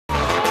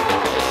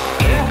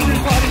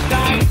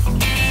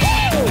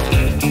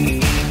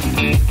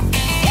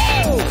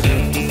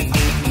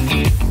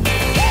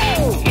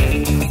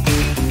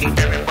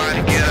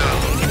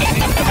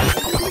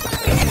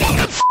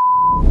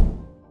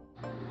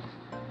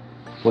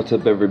What's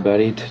up,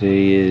 everybody?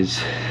 Today is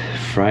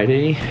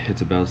Friday. It's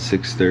about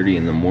 6:30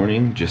 in the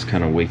morning. Just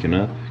kind of waking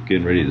up,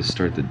 getting ready to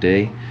start the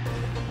day.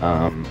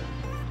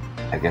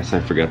 I guess I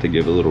forgot to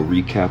give a little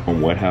recap on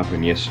what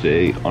happened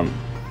yesterday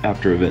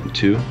after event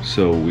 2.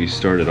 So we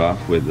started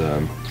off with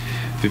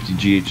 50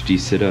 GHD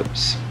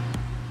sit-ups,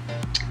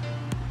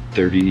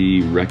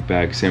 30 rec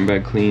bag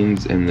sandbag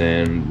cleans, and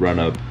then run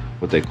up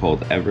what they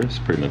called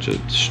Everest, pretty much a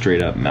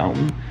straight up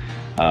mountain.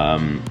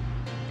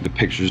 The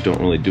pictures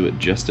don't really do it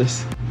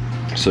justice.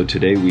 So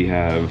today we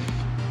have,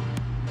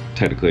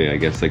 technically, I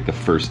guess, like the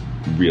first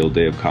real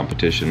day of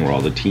competition where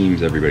all the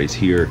teams, everybody's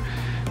here.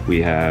 We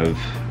have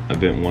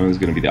event 1 is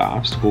going to be the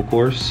obstacle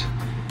course,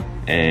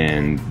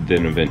 and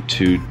then event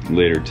 2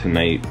 later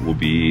tonight will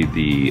be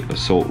the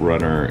assault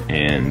runner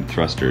and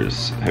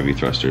thrusters, heavy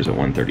thrusters at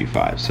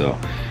 135. So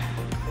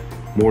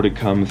more to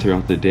come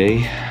throughout the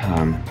day.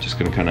 Just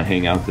going to kind of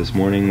hang out this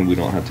morning. We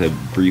don't have to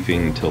have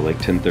briefing until like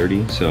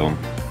 10:30, so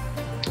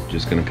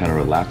just gonna kind of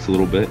relax a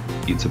little bit,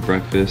 eat some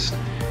breakfast,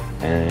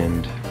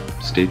 and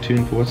stay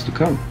tuned for what's to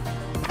come.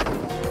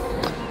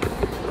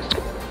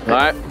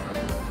 Alright,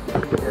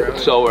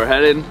 so we're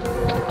headed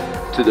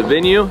to the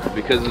venue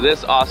because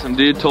this awesome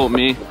dude told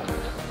me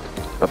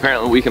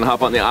apparently we can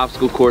hop on the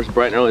obstacle course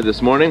bright and early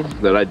this morning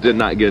that I did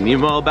not get an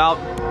email about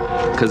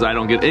because I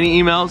don't get any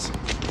emails.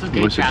 Okay,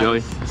 Mr. Joey.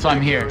 So I'm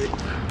here.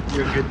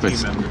 You're a good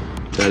team member.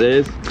 That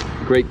is,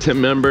 great team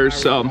members.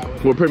 So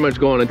we're pretty much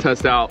going to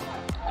test out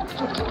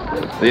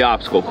the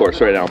obstacle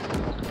course right now.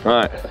 All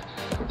right,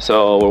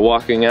 so we're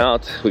walking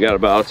out. We got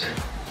about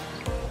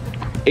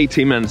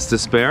 18 minutes to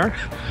spare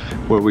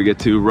where we get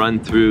to run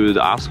through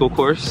the obstacle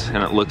course,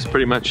 and it looks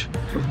pretty much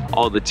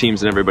all the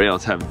teams and everybody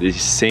else have the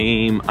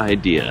same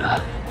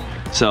idea.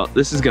 So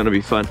this is gonna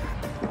be fun.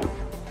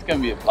 It's gonna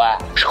be a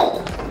blast.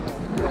 All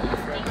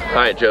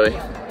right, Joey,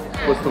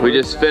 we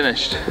just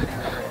finished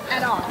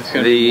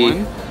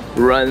the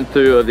run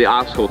through of the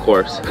obstacle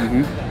course.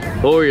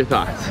 What were your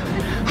thoughts?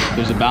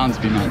 There's a balance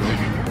beam out there.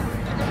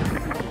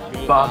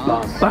 Bum,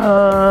 bum,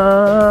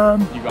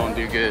 bum. You're gonna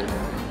do good.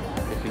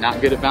 If you're not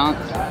good at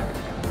balance,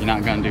 you're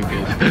not gonna do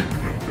good.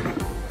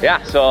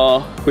 Yeah,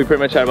 so we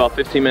pretty much had about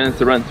 15 minutes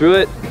to run through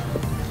it.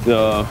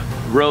 The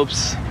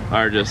ropes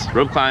are just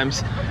rope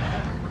climbs,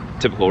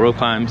 typical rope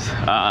climbs.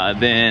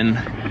 Then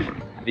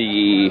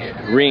the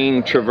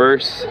ring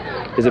traverse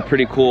is a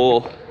pretty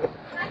cool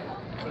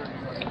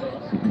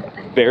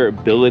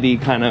variability,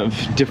 kind of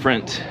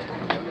different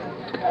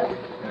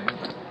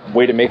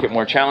way to make it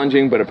more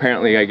challenging, but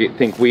apparently I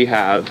think we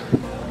have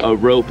a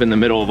rope in the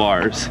middle of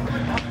ours,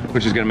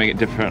 which is gonna make it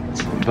different.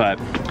 But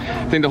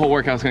I think the whole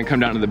workout's gonna come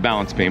down to the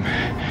balance beam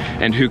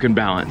and who can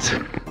balance.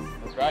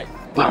 That's right.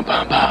 Bum,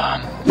 bum,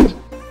 bum.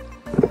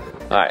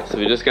 All right, so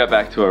we just got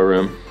back to our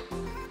room.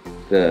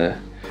 The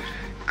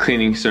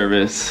cleaning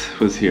service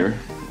was here,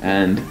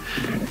 and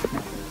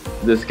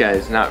this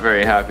guy's not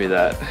very happy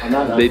that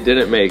they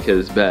didn't make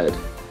his bed.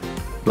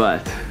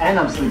 But and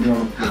I'm sleeping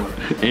on the floor.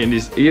 And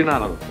you're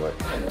not on the floor.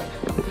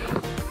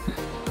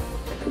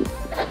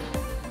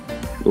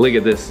 Look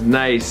at this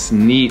nice,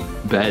 neat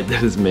bed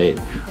that is made.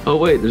 Oh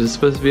wait, there's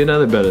supposed to be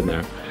another bed in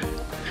there.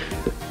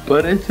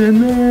 But it's in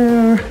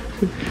there.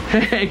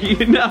 Hey,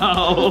 you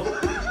know.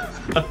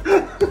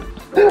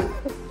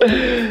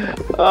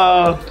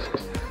 Oh,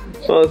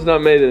 well, it's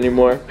not made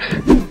anymore.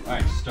 All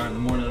right, starting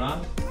the morning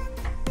off.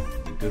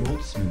 The good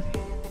old smoothie,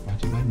 brought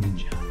to you by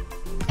Ninja.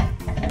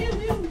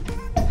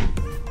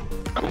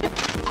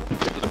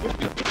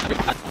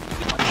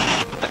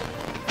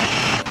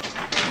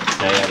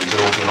 Now you have a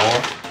good old granola.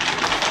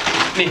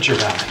 Nature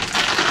Valley.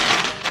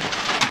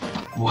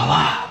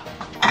 Voila!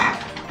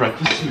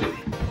 Breakfast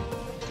smoothie.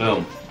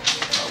 Boom.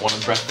 Our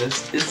morning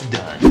breakfast is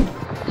done.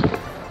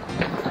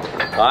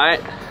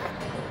 Alright.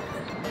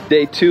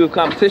 Day 2 of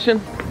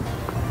competition.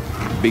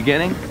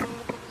 Beginning.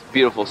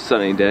 Beautiful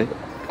sunny day.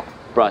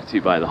 Brought to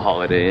you by the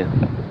Holiday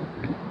Inn.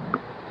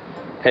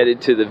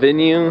 Headed to the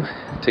venue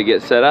to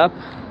get set up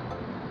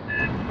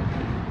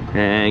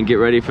and get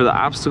ready for the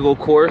obstacle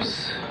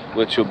course,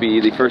 which will be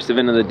the first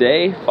event of the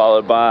day,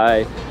 followed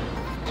by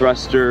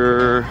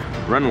thruster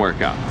run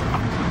workout.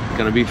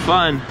 Gonna be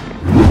fun.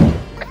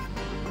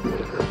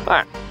 All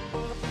right,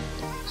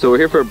 so we're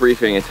here for a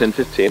briefing at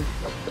 10:15,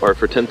 or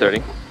for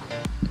 10:30,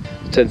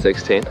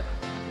 10:16.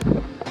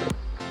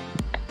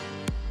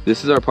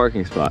 This is our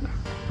parking spot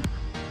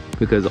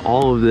because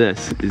all of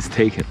this is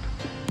taken.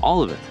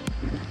 All of it.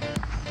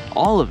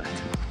 All of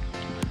it.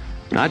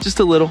 Not just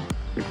a little,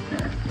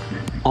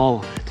 all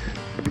of it.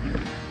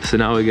 So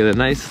now we get a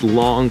nice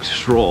long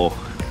stroll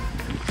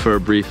for a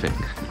briefing.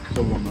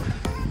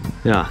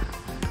 Yeah.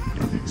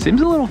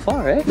 Seems a little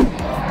far, eh?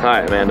 All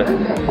right, Amanda,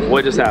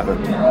 what just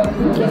happened?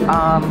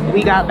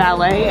 We got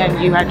ballet and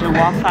you had to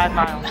walk 5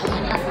 miles.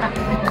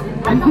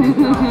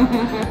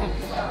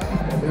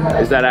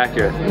 Is that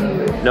accurate?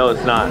 No,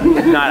 it's not.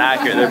 It's not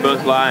accurate. They're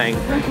both lying.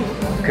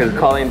 Because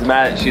Colleen's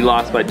mad that she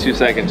lost by 2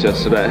 seconds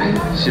yesterday.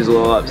 She's a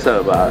little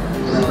upset about it.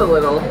 Just a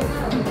little.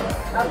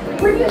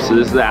 So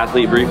this is the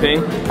athlete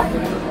briefing.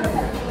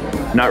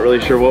 Not really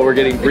sure what we're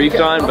getting briefed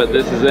on, but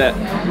this is it.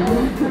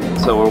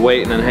 So we're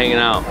waiting and hanging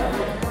out.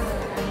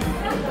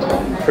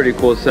 Pretty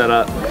cool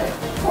setup.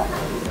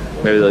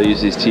 Maybe they'll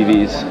use these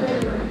TVs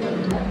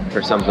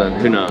or something,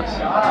 who knows.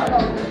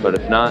 But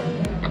if not,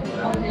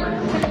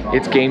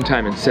 it's game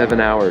time in 7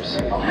 hours.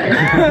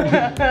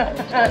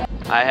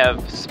 I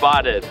have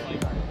spotted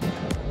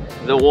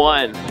the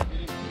one,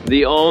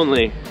 the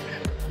only,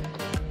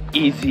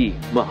 Easy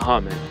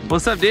Muhammad.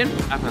 What's up, dude?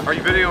 Are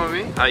you videoing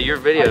me? You're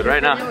videoed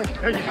right now.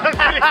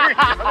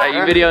 Are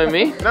you videoing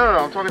me? No,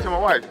 I'm talking to my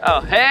wife. Oh,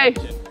 hey!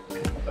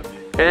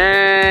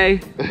 Hey!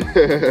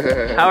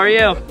 How are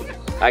you?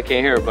 I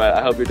can't hear, but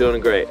I hope you're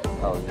doing great.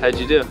 How'd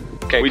you do?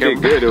 Okay, We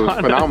did good. It was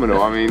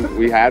phenomenal. I mean,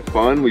 we had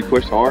fun. We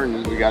pushed hard,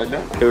 and we got it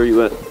done. Who are you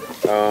with?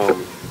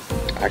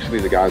 Actually,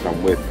 the guys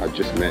I'm with, I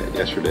just met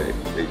yesterday.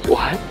 They just,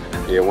 What?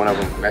 Yeah, one of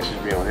them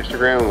messaged me on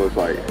Instagram and was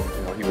like, you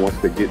know, he wants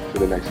to get to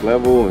the next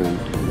level and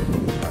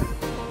like,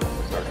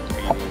 start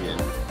competing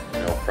and, you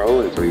know,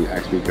 pro. And so he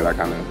asked me, could I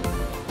kind of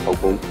help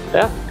him?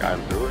 Yeah. Guide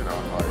him through it. And I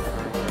was like,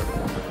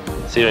 all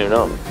right. So you don't even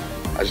know him?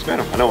 I just met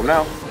him. I know him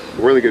now.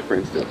 We're really good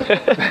friends still. I'm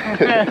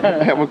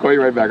gonna call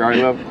you right back. All right,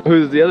 love.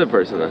 Who's the other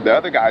person then? The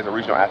other guy's a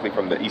regional athlete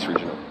from the East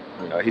Regional.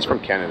 He's from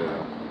Canada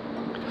though.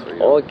 So,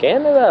 yeah. Oh,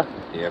 Canada.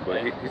 Yeah,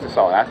 but he's a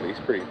solid athlete.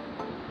 He's pretty.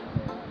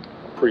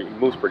 He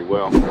moves pretty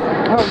well.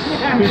 Oh,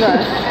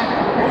 Jesus.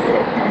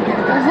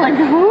 I was like,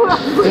 who?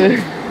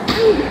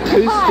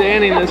 Who's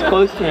standing this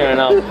close to me right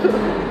now?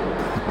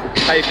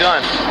 How you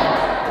feeling?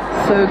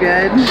 So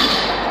good.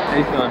 How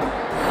you feeling?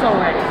 So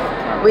ready.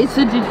 Wait,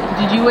 so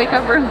did you wake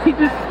up early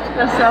to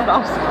test out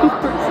obstacle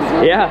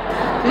courses? Yeah.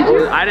 Did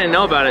you? I didn't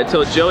know about it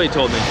until Joey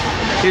told me.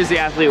 Here's the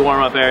athlete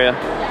warm-up area.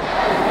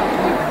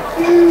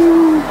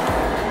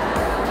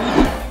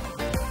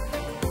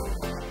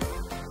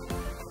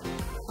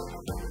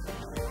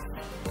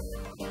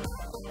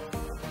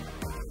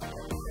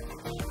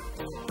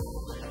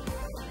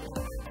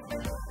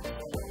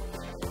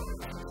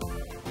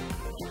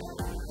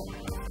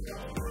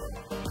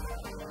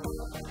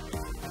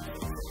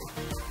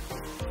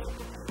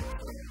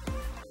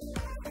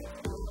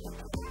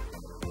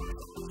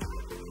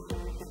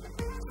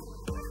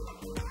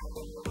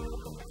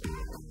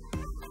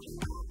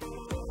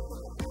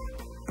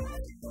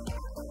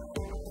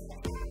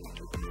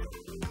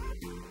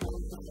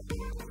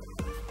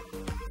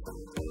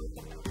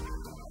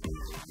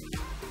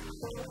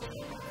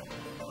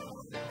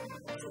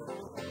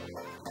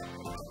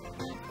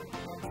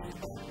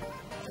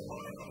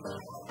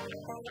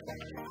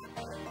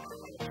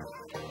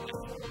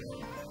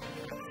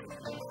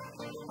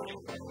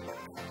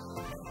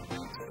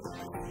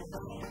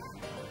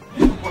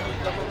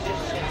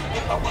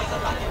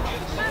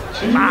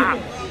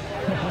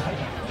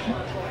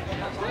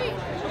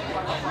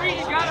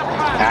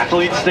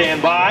 Athletes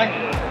stand by.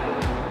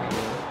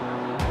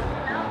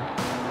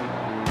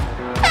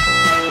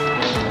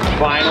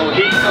 Final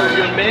heat of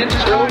your men's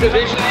pro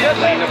division.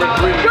 Lane number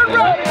 3. Good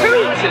run,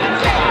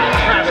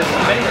 Travis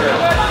Mayer.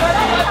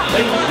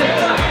 Lane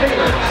 6,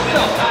 Taylor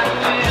Self.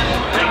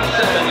 Lane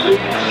 7,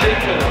 Luke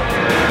Jacob.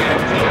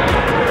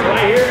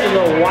 Right here in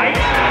the white.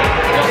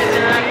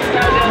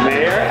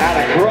 Mayer out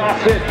of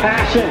CrossFit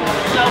Passion.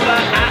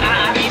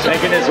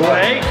 Making his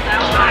way.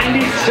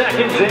 90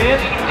 seconds in.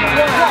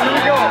 Here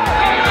we go.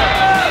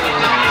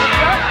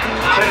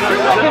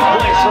 Taylor's second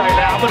place right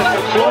now, but it's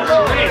a close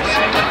race.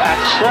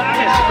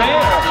 Travis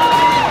Mayer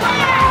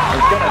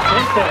is going to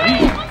take the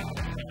heat.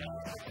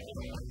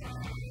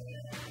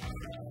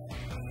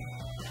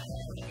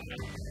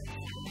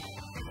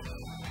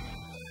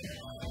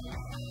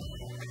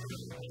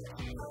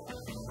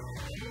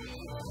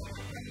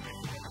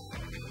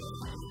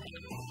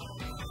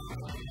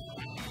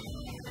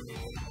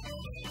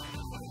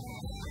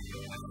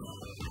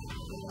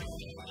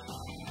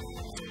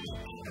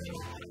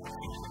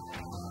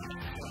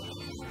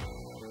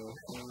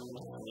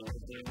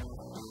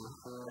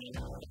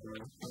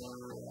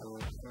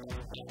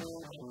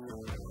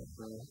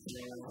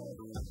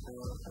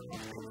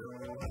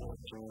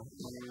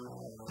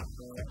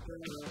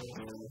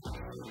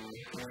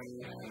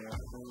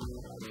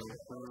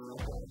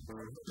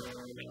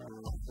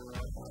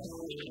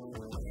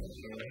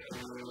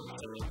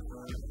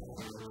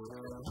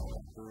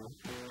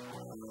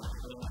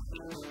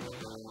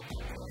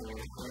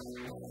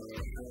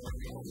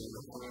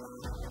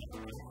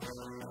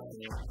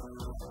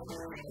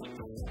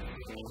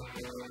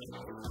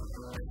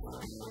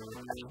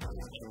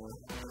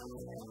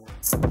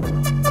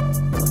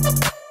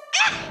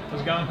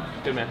 How's it going?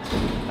 Good, man.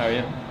 How are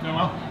you? Doing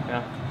well?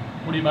 Yeah.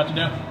 What are you about to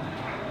do?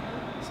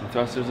 Some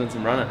thrusters and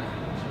some running,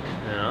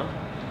 you know?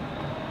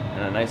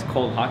 And a nice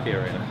cold hockey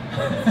arena.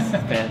 It's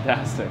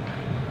fantastic.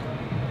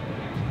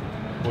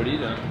 What are you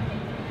doing?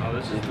 Oh,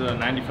 this is the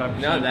 95%.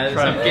 No, that is,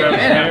 Travis I'm getting you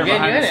in it. I'm Mayer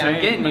getting you in it.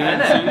 I'm getting you in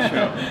behind the scenes it.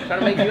 show. Trying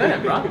to make you in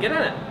it, bro. Get in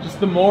it. Just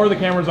the more the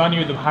camera's on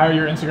you, the higher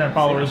your Instagram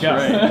followers go.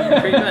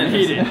 Creep in.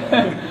 Heated.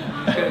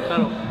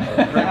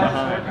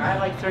 I have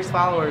like 6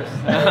 followers.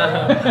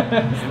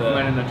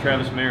 Implementing the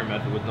Travis Mayer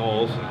method with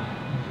Knowles.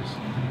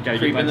 Just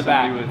Creep in the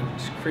back.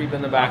 Just creep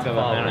in the back of it,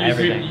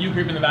 man. You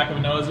creep in the back of a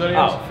Noah's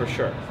videos? Oh, for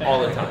sure. All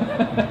the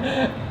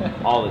time.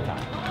 all the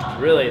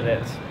time. Really, it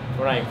is.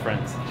 We're not even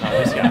friends.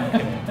 No, just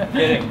kidding.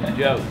 Kidding.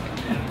 Joke.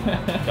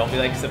 Don't be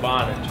like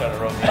Saban and try to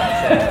rope me on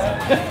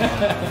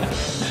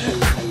set.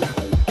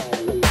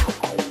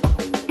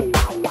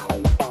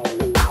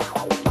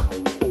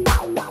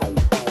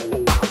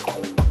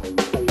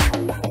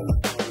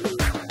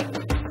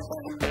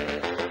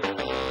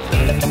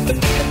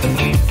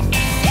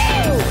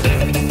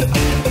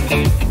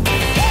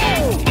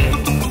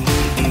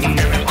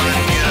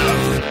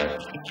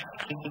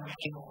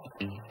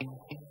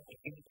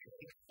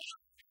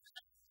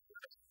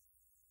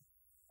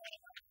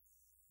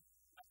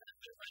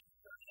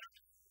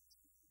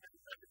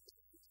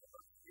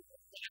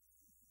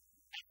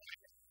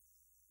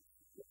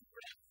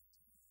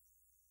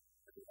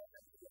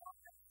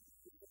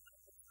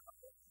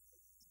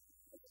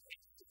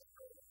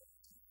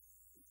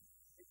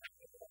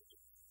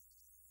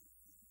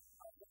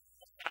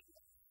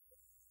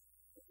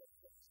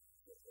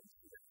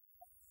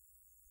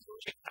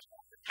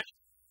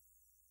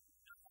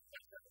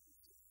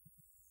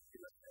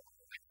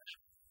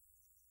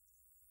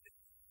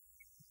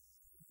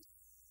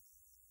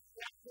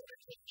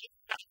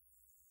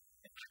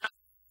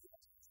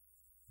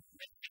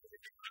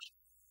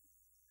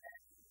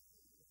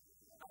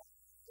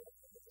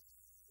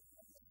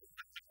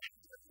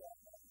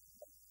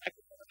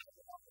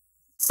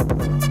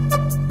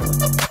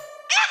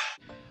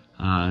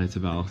 It's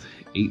about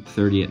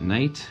 8:30 at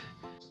night.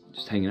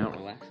 Just hanging out,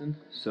 relaxing.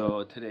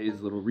 So today's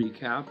little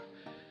recap.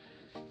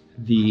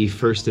 The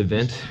first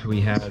event we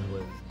had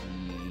was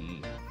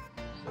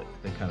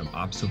the kind of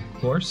obstacle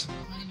course.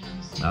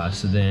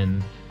 So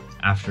then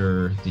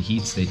after the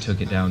heats, they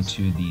took it down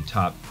to the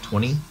top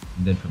 20. And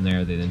then from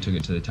there, they then took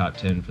it to the top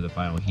 10 for the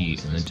final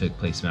heat, and then took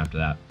placement after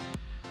that.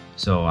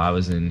 So I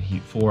was in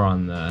heat 4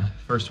 on the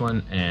first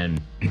one,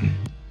 and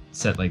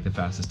set like the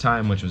fastest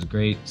time, which was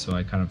great. So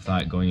I kind of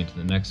thought going into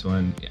the next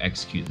one,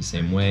 execute the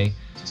same way.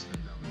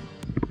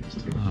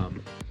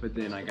 But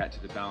then I got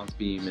to the balance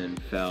beam and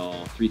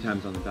fell 3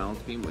 times on the balance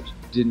beam, which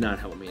did not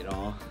help me at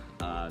all.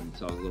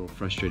 So I was a little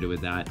frustrated with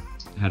that.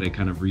 Had to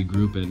kind of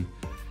regroup and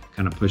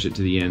kind of push it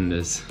to the end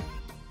as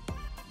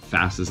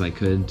fast as I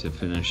could to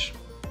finish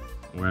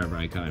wherever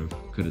I kind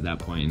of could at that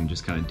point, and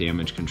just kind of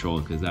damage control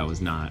because that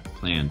was not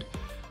planned.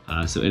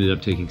 So ended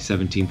up taking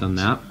 17th on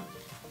that.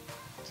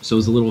 So I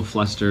was a little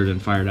flustered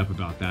and fired up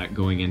about that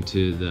going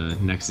into the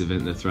next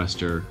event, the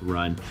thruster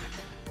run,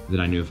 that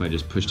I knew if I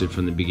just pushed it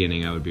from the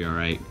beginning, I would be all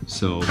right.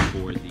 So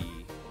for the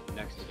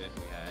next event,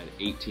 we had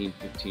 18,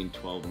 15,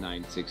 12,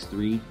 9, 6,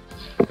 3.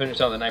 Finished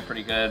out the night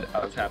pretty good.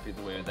 I was happy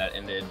the way that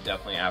ended.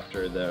 Definitely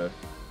after the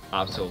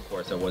obstacle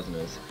course, I wasn't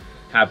as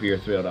happy or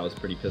thrilled. I was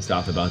pretty pissed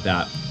off about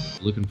that.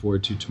 Looking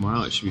forward to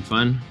tomorrow. It should be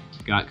fun.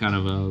 Got kind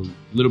of a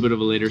little bit of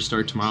a later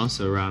start tomorrow,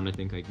 so around I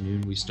think like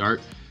noon we start.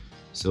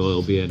 So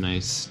it'll be a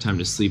nice time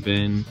to sleep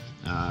in.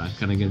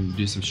 Kind of gonna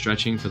do some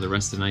stretching for the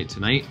rest of the night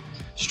tonight.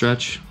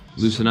 Stretch,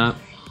 loosen up,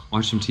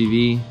 watch some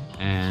TV,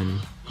 and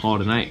call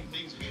it a night.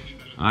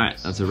 All right,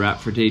 that's a wrap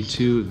for day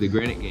 2 of the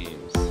Granite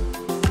Games.